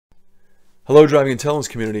Hello Driving Intelligence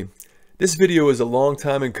community. This video is a long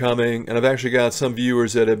time in coming, and I've actually got some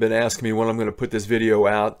viewers that have been asking me when I'm going to put this video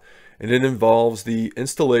out, and it involves the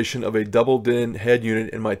installation of a double DIN head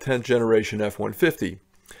unit in my 10th generation F150.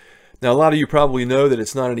 Now a lot of you probably know that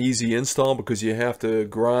it's not an easy install because you have to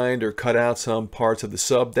grind or cut out some parts of the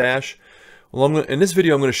sub dash. Well, in this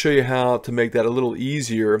video I'm going to show you how to make that a little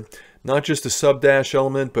easier, not just the sub dash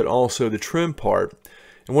element but also the trim part.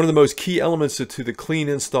 And one of the most key elements to the clean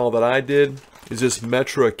install that I did is this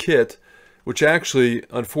Metra kit, which actually,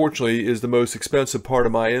 unfortunately, is the most expensive part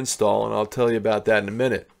of my install, and I'll tell you about that in a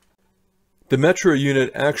minute. The Metra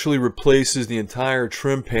unit actually replaces the entire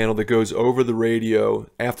trim panel that goes over the radio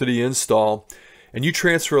after the install, and you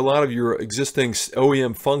transfer a lot of your existing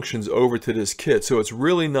OEM functions over to this kit. So it's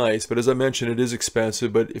really nice, but as I mentioned, it is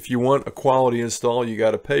expensive, but if you want a quality install, you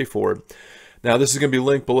got to pay for it. Now this is going to be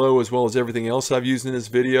linked below as well as everything else I've used in this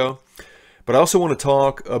video. But I also want to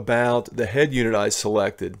talk about the head unit I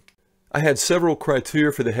selected. I had several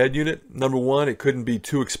criteria for the head unit. Number one, it couldn't be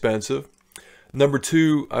too expensive. Number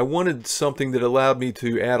two, I wanted something that allowed me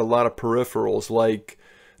to add a lot of peripherals like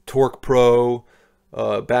Torque Pro,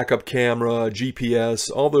 backup camera,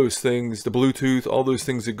 GPS, all those things, the Bluetooth, all those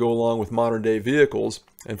things that go along with modern day vehicles.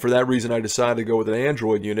 And for that reason I decided to go with an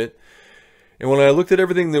Android unit. And when I looked at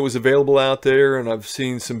everything that was available out there, and I've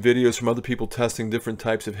seen some videos from other people testing different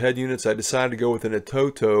types of head units, I decided to go with an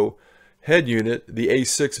ATOTO head unit, the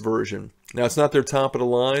A6 version. Now it's not their top of the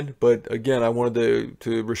line, but again, I wanted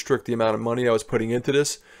to restrict the amount of money I was putting into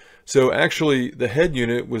this. So actually the head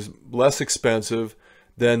unit was less expensive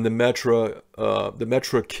than the Metra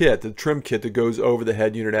kit, the trim kit that goes over the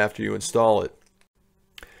head unit after you install it.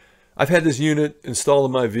 I've had this unit installed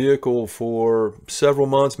in my vehicle for several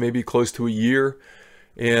months, maybe close to a year,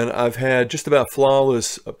 and I've had just about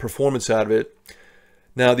flawless performance out of it.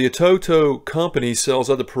 Now the ATOTO company sells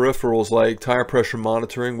other peripherals like tire pressure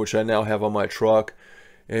monitoring, which I now have on my truck,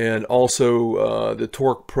 and also the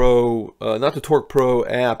Torque Pro, not the Torque Pro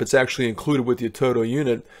app, it's actually included with the ATOTO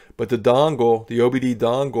unit, but the dongle, the OBD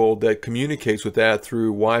dongle that communicates with that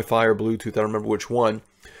through Wi-Fi or Bluetooth, I don't remember which one.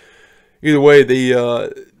 Either way,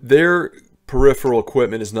 their peripheral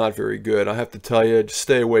equipment is not very good. I have to tell you, just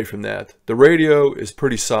stay away from that. The radio is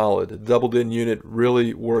pretty solid. The double DIN unit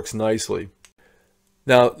really works nicely.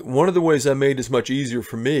 Now, one of the ways I made this much easier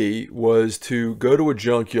for me was to go to a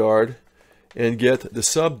junkyard and get the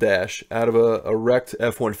sub dash out of a wrecked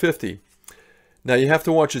F150. Now, you have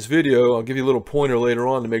to watch this video. I'll give you a little pointer later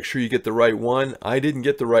on to make sure you get the right one. I didn't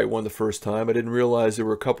get the right one the first time. I didn't realize there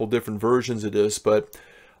were a couple different versions of this, but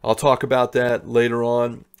I'll talk about that later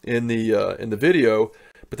on in the video.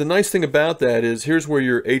 But the nice thing about that is here's where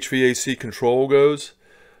your HVAC control goes,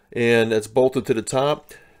 and it's bolted to the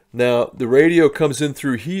top. Now the radio comes in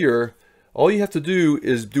through here. All you have to do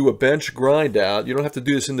is do a bench grind out. You don't have to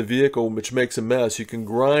do this in the vehicle, which makes a mess. You can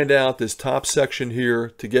grind out this top section here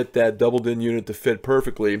to get that double DIN unit to fit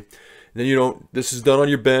perfectly. And then you don't, this is done on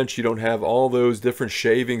your bench. You don't have all those different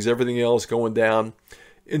shavings, everything else going down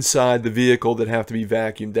inside the vehicle that have to be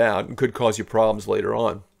vacuumed out and could cause you problems later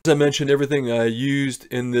on. As I mentioned, everything I used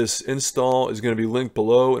in this install is going to be linked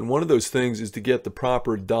below, and one of those things is to get the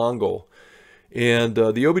proper dongle. And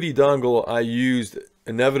the OBD dongle I used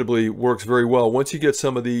inevitably works very well once you get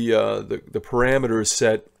some of the parameters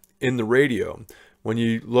set in the radio. When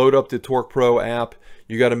you load up the Torque Pro app,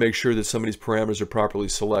 you got to make sure that some of these parameters are properly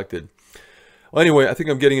selected. Well, anyway, I think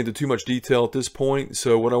I'm getting into too much detail at this point,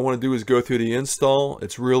 so what I want to do is go through the install.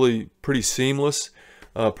 It's really pretty seamless,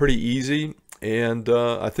 pretty easy, and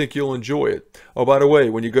I think you'll enjoy it. Oh, by the way,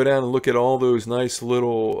 when you go down and look at all those nice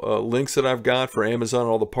little links that I've got for Amazon,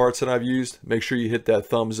 all the parts that I've used, make sure you hit that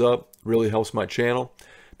thumbs up. It really helps my channel.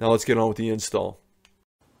 Now let's get on with the install.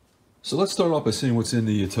 So let's start off by seeing what's in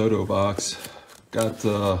the ATOTO box. Got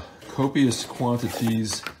copious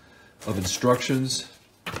quantities of instructions.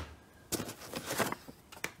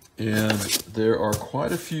 And there are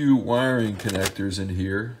quite a few wiring connectors in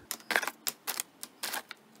here.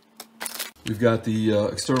 We've got the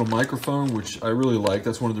external microphone, which I really like.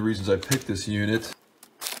 That's one of the reasons I picked this unit.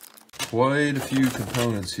 Quite a few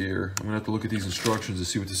components here. I'm gonna have to look at these instructions to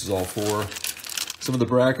see what this is all for. Some of the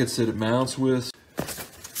brackets that it mounts with.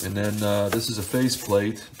 And then this is a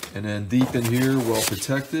faceplate. And then deep in here, well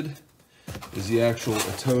protected, is the actual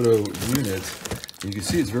ATOTO unit. You can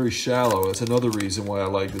see it's very shallow. That's another reason why I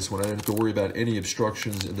like this one. I don't have to worry about any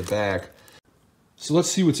obstructions in the back. So let's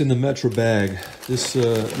see what's in the Metra bag. This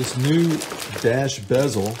new dash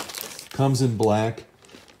bezel comes in black.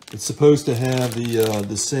 It's supposed to have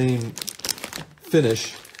the same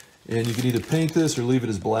finish, and you can either paint this or leave it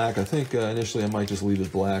as black. I think initially I might just leave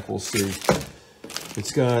it black. We'll see.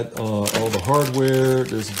 It's got all the hardware.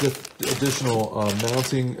 There's additional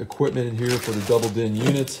mounting equipment in here for the double DIN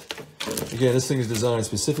unit. Again, this thing is designed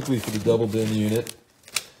specifically for the double DIN unit.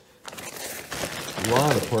 A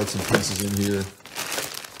lot of parts and pieces in here.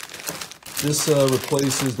 This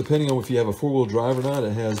replaces, depending on if you have a four-wheel drive or not,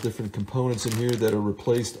 it has different components in here that are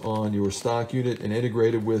replaced on your stock unit and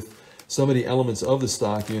integrated with some of the elements of the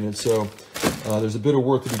stock unit. So there's a bit of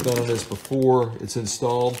work to be done on this before it's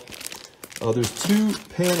installed. There's two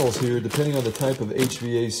panels here, depending on the type of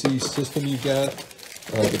HVAC system you've got.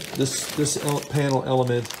 This panel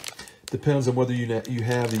element depends on whether you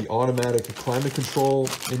have the automatic climate control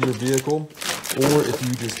in your vehicle, or if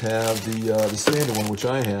you just have the standard one, which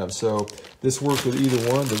I have. So this works with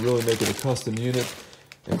either one to really make it a custom unit.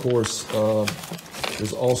 And of course,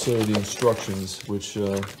 there's also the instructions, which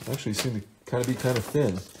actually seem to be kind of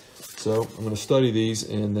thin. So I'm going to study these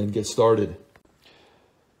and then get started.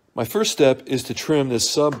 My first step is to trim this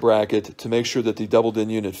sub bracket to make sure that the double DIN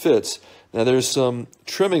unit fits. Now there's some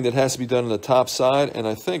trimming that has to be done on the top side, and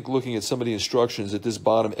I think looking at some of the instructions that this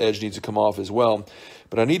bottom edge needs to come off as well.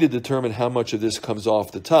 But I need to determine how much of this comes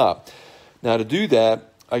off the top. Now to do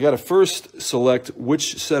that, I got to first select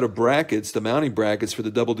which set of brackets, the mounting brackets for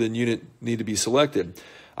the double DIN unit, need to be selected.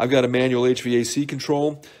 I've got a manual HVAC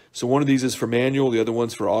control, so one of these is for manual, the other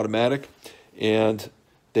one's for automatic, and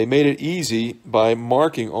they made it easy by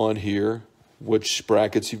marking on here which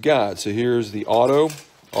brackets you've got. So here's the auto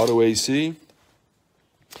AC,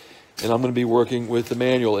 and I'm going to be working with the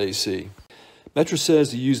manual AC. Metra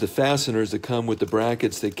says to use the fasteners that come with the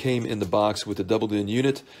brackets that came in the box with the double DIN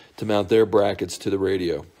unit to mount their brackets to the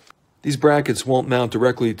radio. These brackets won't mount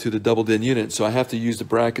directly to the double DIN unit, so I have to use the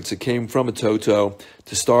brackets that came from ATOTO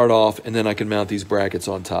to start off, and then I can mount these brackets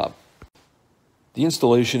on top. The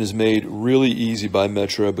installation is made really easy by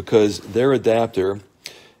Metra because their adapter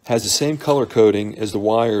has the same color coding as the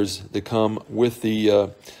wires that come with the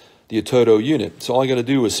ATOTO unit. So all I got to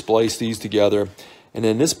do is splice these together, and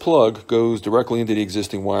then this plug goes directly into the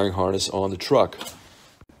existing wiring harness on the truck.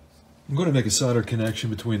 I'm going to make a solder connection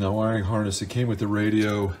between the wiring harness that came with the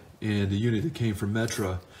radio and the unit that came from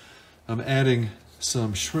Metra. I'm adding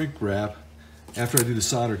some shrink wrap after I do the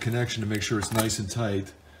solder connection to make sure it's nice and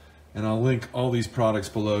tight. And I'll link all these products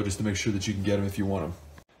below just to make sure that you can get them if you want them.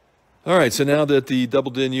 All right, so now that the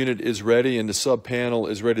double DIN unit is ready and the sub panel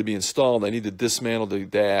is ready to be installed, I need to dismantle the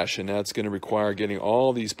dash, and that's going to require getting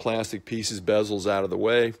all these plastic pieces, bezels out of the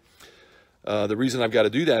way. The reason I've got to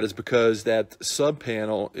do that is because that sub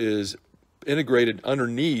panel is integrated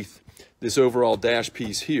underneath this overall dash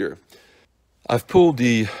piece here. I've pulled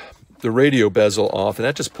the radio bezel off, and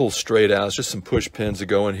that just pulls straight out. It's just some push pins that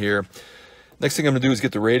go in here. Next thing I'm going to do is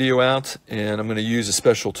get the radio out, and I'm going to use a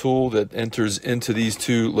special tool that enters into these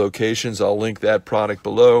two locations. I'll link that product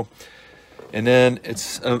below. And then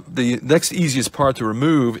it's the next easiest part to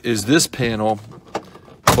remove is this panel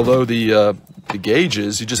below the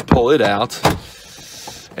gauges. You just pull it out,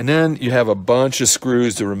 and then you have a bunch of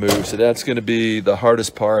screws to remove. So that's going to be the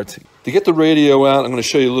hardest part. To get the radio out, I'm going to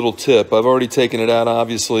show you a little tip. I've already taken it out,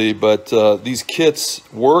 obviously, but these kits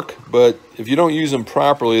work, but if you don't use them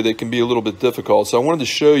properly, they can be a little bit difficult. So I wanted to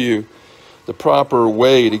show you the proper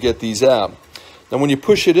way to get these out. Now, when you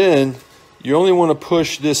push it in, you only want to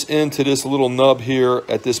push this into this little nub here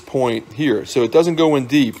at this point here, so it doesn't go in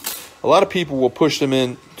deep. A lot of people will push them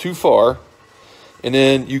in too far, and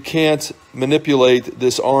then you can't manipulate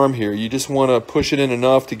this arm here. You just want to push it in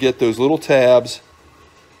enough to get those little tabs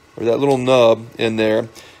or that little nub in there, and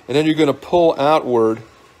then you're going to pull outward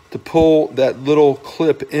to pull that little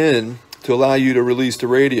clip in to allow you to release the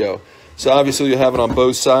radio. So obviously you have it on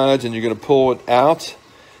both sides, and you're going to pull it out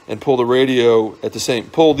and pull the radio at the same,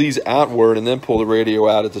 pull these outward and then pull the radio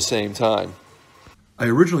out at the same time. I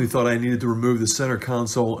originally thought I needed to remove the center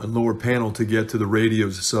console and lower panel to get to the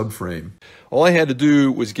radio's subframe. All I had to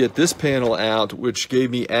do was get this panel out, which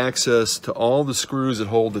gave me access to all the screws that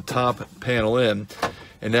hold the top panel in.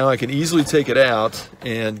 And now I can easily take it out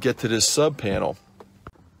and get to this sub panel.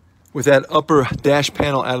 With that upper dash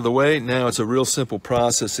panel out of the way, now it's a real simple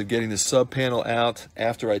process of getting the sub panel out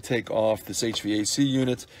after I take off this HVAC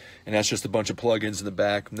unit, and that's just a bunch of plugins in the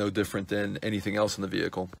back, no different than anything else in the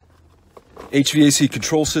vehicle. HVAC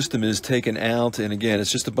control system is taken out, and again,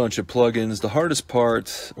 it's just a bunch of plugins. The hardest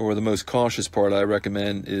part, or the most cautious part I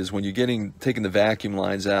recommend, is when you're taking the vacuum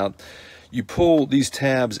lines out, you pull these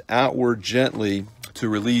tabs outward gently to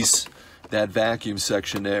release that vacuum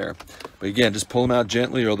section there. But again, just pull them out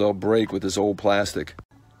gently or they'll break with this old plastic.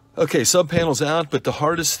 Okay, sub panel's out, but the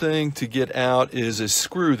hardest thing to get out is a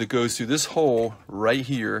screw that goes through this hole right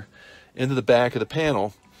here into the back of the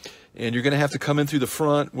panel. And you're going to have to come in through the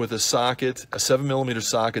front with a socket, a 7mm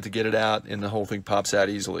socket, to get it out, and the whole thing pops out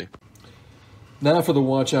easily. Now for the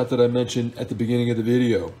watch out that I mentioned at the beginning of the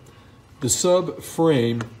video. The sub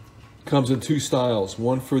frame comes in two styles,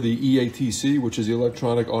 one for the EATC, which is the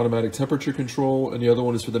electronic automatic temperature control, and the other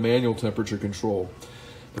one is for the manual temperature control.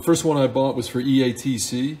 The first one I bought was for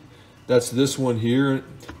EATC. That's this one here.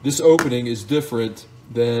 This opening is different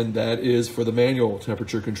than that is for the manual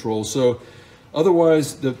temperature control. So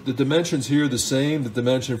otherwise, the dimensions here are the same. The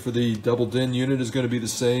dimension for the double DIN unit is going to be the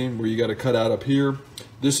same, where you got to cut out up here.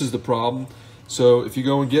 This is the problem. So if you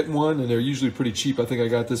go and get one, and they're usually pretty cheap, I think I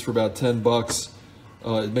got this for about 10 bucks.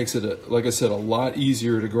 It makes it, like I said, a lot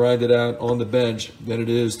easier to grind it out on the bench than it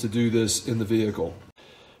is to do this in the vehicle.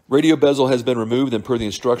 Radio bezel has been removed, and per the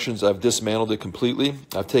instructions, I've dismantled it completely.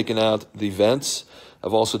 I've taken out the vents.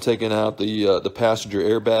 I've also taken out the passenger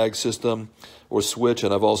airbag system or switch,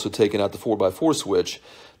 and I've also taken out the 4x4 switch.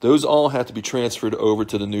 Those all have to be transferred over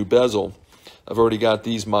to the new bezel. I've already got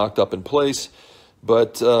these mocked up in place,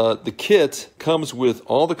 but the kit comes with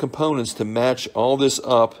all the components to match all this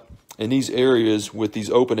up in these areas with these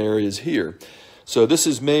open areas here. So this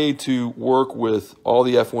is made to work with all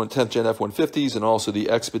the 10th Gen F150s and also the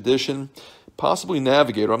Expedition, possibly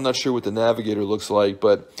Navigator. I'm not sure what the Navigator looks like,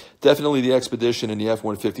 but definitely the Expedition and the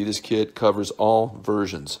F150. This kit covers all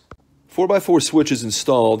versions. 4x4 switch is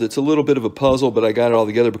installed. It's a little bit of a puzzle, but I got it all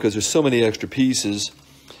together because there's so many extra pieces.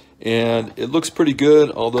 And it looks pretty good,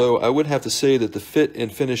 although I would have to say that the fit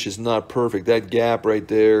and finish is not perfect. That gap right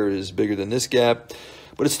there is bigger than this gap,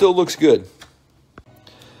 but it still looks good.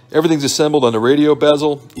 Everything's assembled on the radio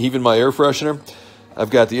bezel, even my air freshener. I've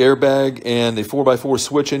got the airbag and the 4x4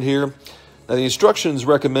 switch in here. Now the instructions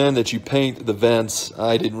recommend that you paint the vents.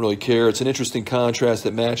 I didn't really care. It's an interesting contrast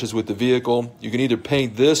that matches with the vehicle. You can either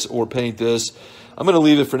paint this or paint this. I'm going to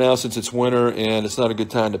leave it for now since it's winter and it's not a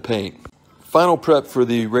good time to paint. Final prep for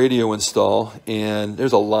the radio install, and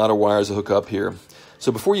there's a lot of wires to hook up here.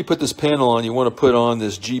 So before you put this panel on, you want to put on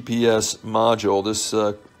this GPS module. This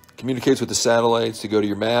communicates with the satellites to go to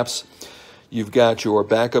your maps. You've got your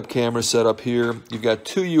backup camera set up here. You've got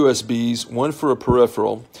two USBs, one for a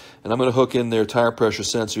peripheral, and I'm going to hook in their tire pressure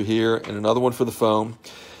sensor here, and another one for the phone.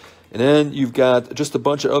 And then you've got just a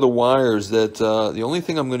bunch of other wires that the only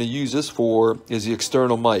thing I'm going to use this for is the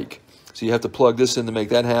external mic. So you have to plug this in to make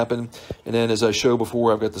that happen. And then, as I showed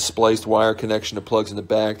before, I've got the spliced wire connection that plugs in the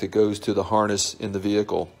back that goes to the harness in the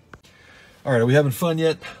vehicle. All right, are we having fun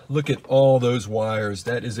yet? Look at all those wires.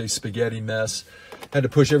 That is a spaghetti mess. Had to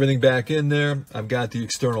push everything back in there. I've got the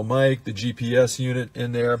external mic, the GPS unit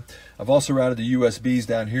in there. I've also routed the USBs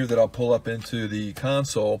down here that I'll pull up into the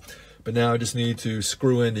console. But now I just need to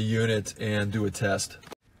screw in the unit and do a test.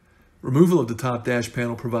 Removal of the top dash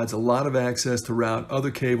panel provides a lot of access to route other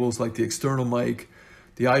cables like the external mic,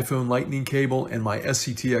 the iPhone Lightning cable, and my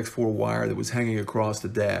SCTX4 wire that was hanging across the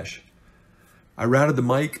dash. I routed the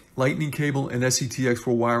mic, Lightning cable, and SCTX4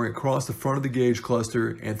 wiring across the front of the gauge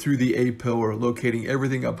cluster and through the A-pillar, locating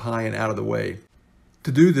everything up high and out of the way.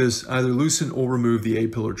 To do this, either loosen or remove the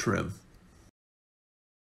A-pillar trim.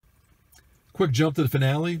 Quick jump to the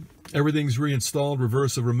finale. Everything's reinstalled,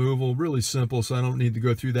 reverse of removal, really simple, so I don't need to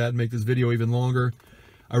go through that and make this video even longer.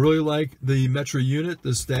 I really like the Metra unit,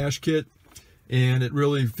 this dash kit, and it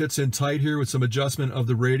really fits in tight here with some adjustment of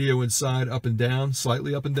the radio inside up and down,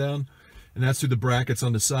 slightly up and down, and that's through the brackets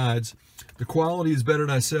on the sides. The quality is better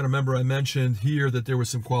than I said. Remember I mentioned here that there were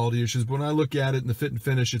some quality issues, but when I look at it in the fit and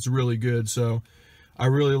finish, it's really good, so I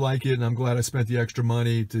really like it, and I'm glad I spent the extra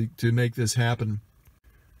money to make this happen.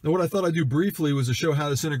 Now what I thought I'd do briefly was to show how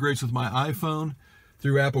this integrates with my iPhone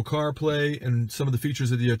through Apple CarPlay and some of the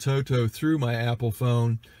features of the ATOTO through my Apple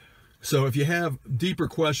phone. So if you have deeper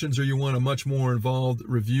questions or you want a much more involved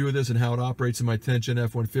review of this and how it operates in my 10th Gen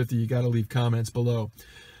F150, you got to leave comments below.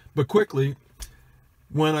 But quickly,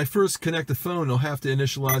 when I first connect the phone, I'll have to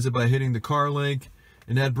initialize it by hitting the car link,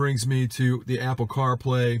 and that brings me to the Apple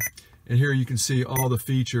CarPlay. And here you can see all the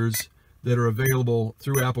features that are available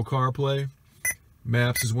through Apple CarPlay.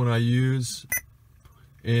 Maps is one I use,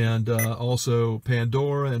 and also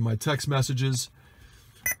Pandora and my text messages.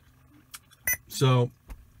 So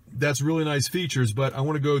that's really nice features, but I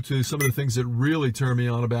want to go to some of the things that really turn me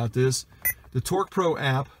on about this. The Torque Pro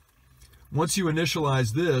app, once you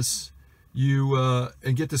initialize this,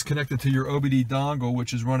 and get this connected to your OBD dongle,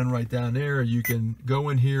 which is running right down there, you can go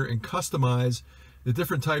in here and customize the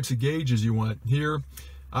different types of gauges you want. Here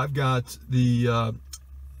I've got the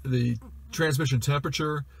transmission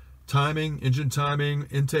temperature, timing, engine timing,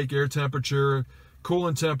 intake air temperature,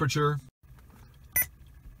 coolant temperature.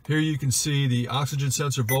 Here you can see the oxygen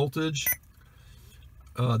sensor voltage.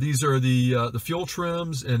 These are the fuel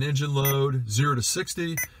trims and engine load, 0 to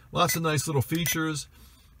 60. Lots of nice little features.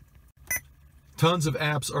 Tons of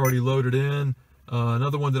apps already loaded in.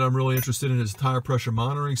 Another one that I'm really interested in is tire pressure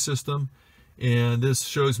monitoring system. And this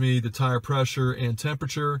shows me the tire pressure and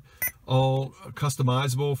temperature, all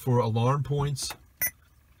customizable for alarm points.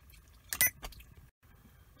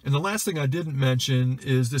 And the last thing I didn't mention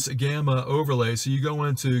is this Gamma overlay. So you go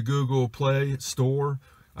into Google Play Store,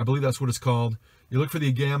 I believe that's what it's called. You look for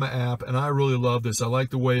the Gamma app, and I really love this. I like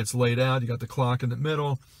the way it's laid out. You got the clock in the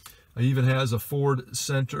middle. It even has a Ford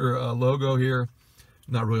Center logo here.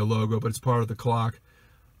 Not really a logo, but it's part of the clock.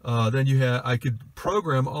 Then I could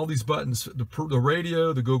program all these buttons, the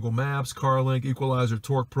radio, the Google Maps, CarLink, Equalizer,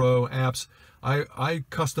 Torque Pro, apps. I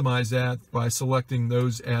customize that by selecting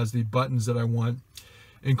those as the buttons that I want,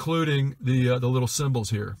 including the little symbols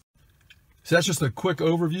here. So that's just a quick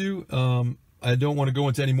overview. I don't want to go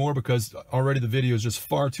into any more because already the video is just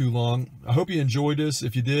far too long. I hope you enjoyed this.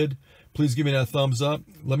 If you did, please give me that thumbs up.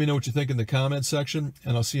 Let me know what you think in the comments section,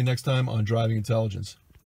 and I'll see you next time on Driving Intelligence.